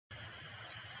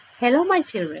Hello, my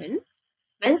children.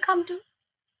 Welcome to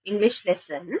English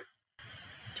lesson.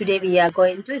 Today we are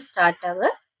going to start our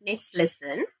next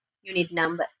lesson, unit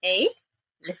number 8,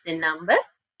 lesson number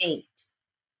 8.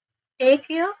 Take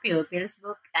your pupils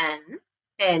book and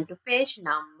turn to page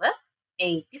number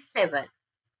 87.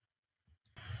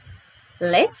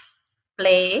 Let's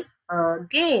play a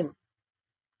game.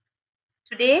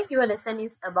 Today your lesson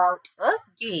is about a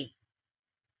game.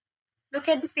 Look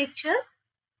at the picture.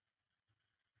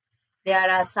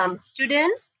 There are some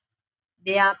students.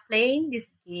 They are playing this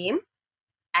game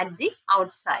at the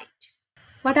outside.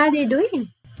 What are they doing?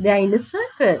 They are in a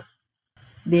circle.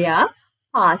 They are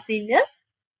passing a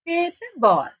paper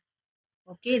ball.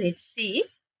 Okay, let's see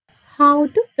how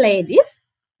to play this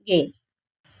game.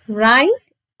 Write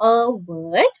a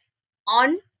word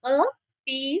on a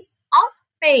piece of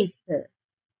paper.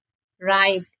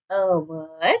 Write a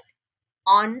word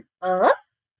on a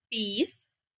piece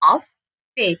of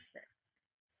paper.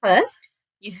 First,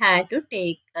 you have to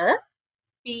take a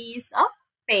piece of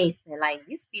paper, like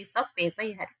this piece of paper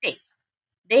you have to take.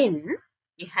 Then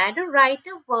you have to write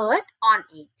a word on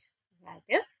it. You have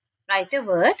to write a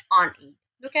word on it.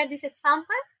 Look at this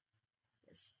example.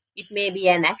 Yes. It may be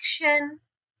an action.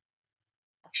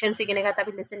 Actions ඉගෙන ගත්ත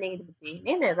අපි lesson එකේදී පුතේ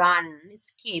නේද? Run,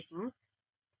 skip,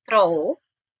 throw,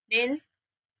 then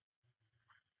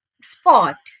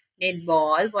sport,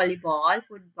 netball, volleyball,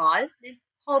 football, then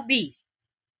hobby.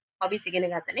 Hobbies ඉගෙන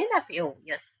ගත්ත නේද අපි? Oh,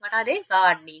 yes. What are they?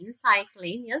 Gardening,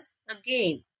 cycling, yes, a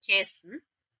game, chess,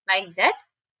 like that.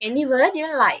 Any word you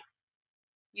like,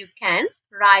 you can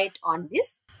write on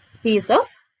this piece of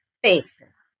paper.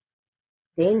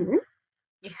 Then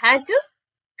you have to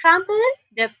crumple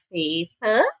the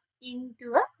paper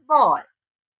into a ball.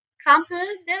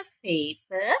 Crumple the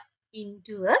paper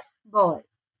into a ball.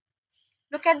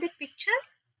 Look at the picture.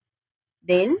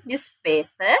 Then this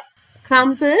paper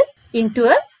crumple into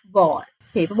a ball.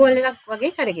 Paper ball එකක් වගේ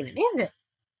කරගෙන නේද?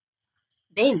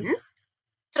 Then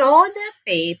throw the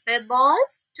paper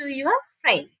balls to your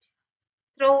friend.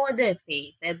 Throw the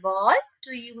paper ball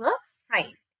to your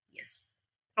friend. Yes,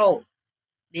 throw.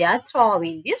 They are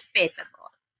throwing this paper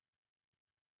ball.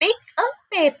 Pick a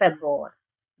paper ball.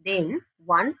 Then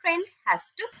one friend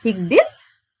has to pick this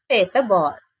paper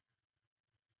ball.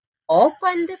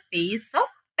 Open the piece of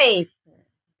paper.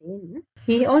 Then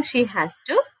he or she has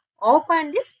to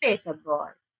open this paper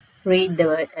ball. Read the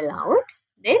word aloud.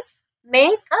 Then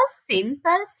make a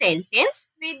simple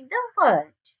sentence with the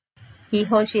word. He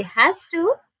or she has to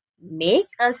make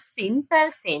a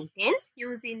simple sentence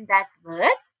using that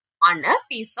word on a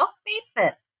piece of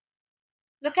paper.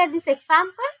 Look at this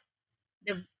example.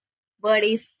 The word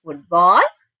is football.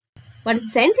 What is the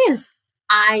sentence?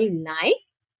 I like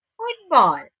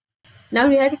football. Now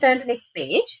we have to turn to the next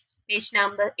page. Page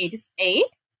number 88.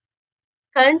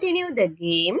 Continue the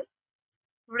game.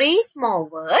 Read more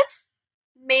words.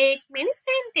 Make many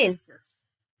sentences.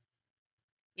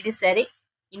 It is a very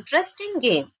interesting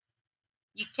game.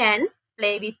 You can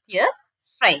play with your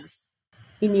friends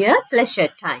in your leisure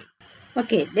time.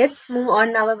 Okay, let's move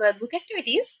on our workbook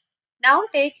activities. Now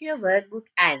take your workbook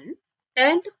and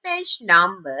turn to page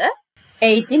number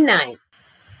 89.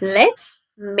 Let's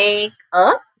make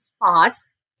a sports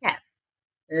cap.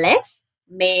 Let's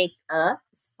make a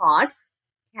sports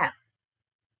cap.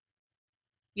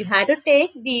 You have to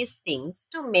take these things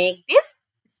to make this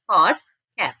sports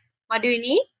cap. What do you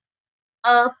need?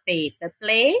 A paper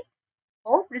plate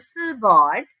or bristle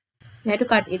board. You have to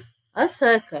cut it a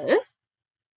circle.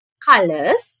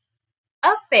 Colors.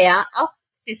 A pair of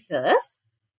scissors.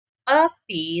 A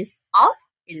piece of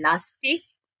elastic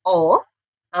or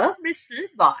a bristle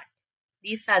board.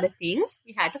 These are the things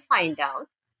you have to find out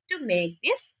to make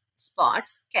this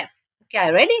sports cap. Okay, are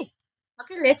you ready?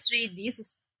 Okay, let's read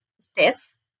these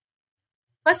steps.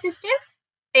 First step,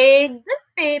 take the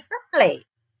paper plate.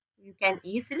 You can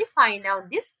easily find out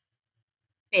this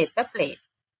paper plate.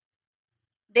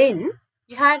 Then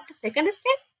you have to, second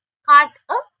step, cut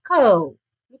a curve.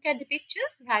 Look at the picture.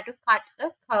 You have to cut a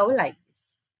curve like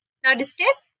this. Third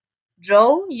step,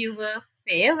 draw your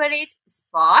favorite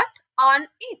spot on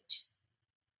it.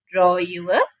 Draw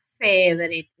your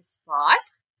favorite spot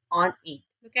on it.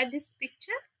 Look at this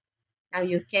picture. Now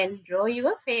you can draw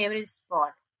your favorite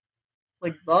spot.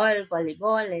 Football,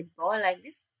 volleyball, netball, like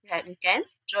this. You can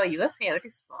draw your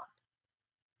favorite spot.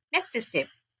 Next step,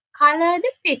 color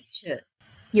the picture.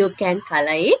 You can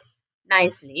color it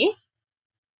nicely.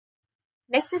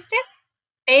 Next step,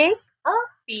 take a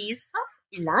piece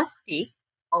of elastic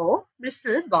or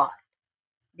bristle board.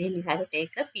 Then you have to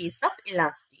take a piece of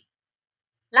elastic.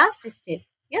 Last step,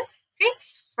 yes,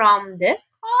 fix from the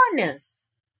corners.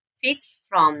 Fix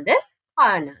from the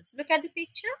corners. Look at the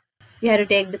picture. You have to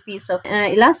take the piece of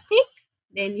elastic.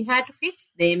 Then you have to fix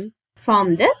them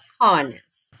from the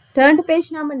corners. Turn to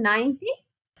page number 90.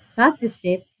 Last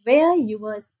step, wear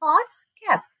your sports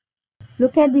cap.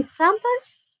 Look at the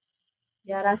examples.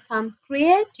 There are some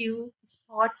creative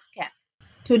sports cap.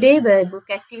 Today workbook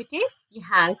activity, you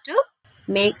have to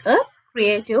make a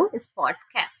creative sport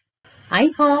cap.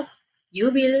 I hope you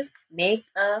will make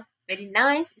a very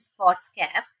nice sports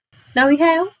cap. Now we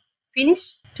have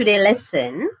finished today's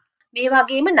lesson. මේ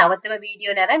වගේම නවතම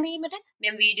video නැරඹීමට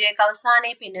මෙම video එක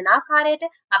අවසානයේ පෙන්වන ආකාරයට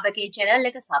අපගේ channel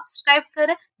එක subscribe කර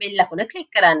bell අකුණ click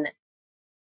කරන්න.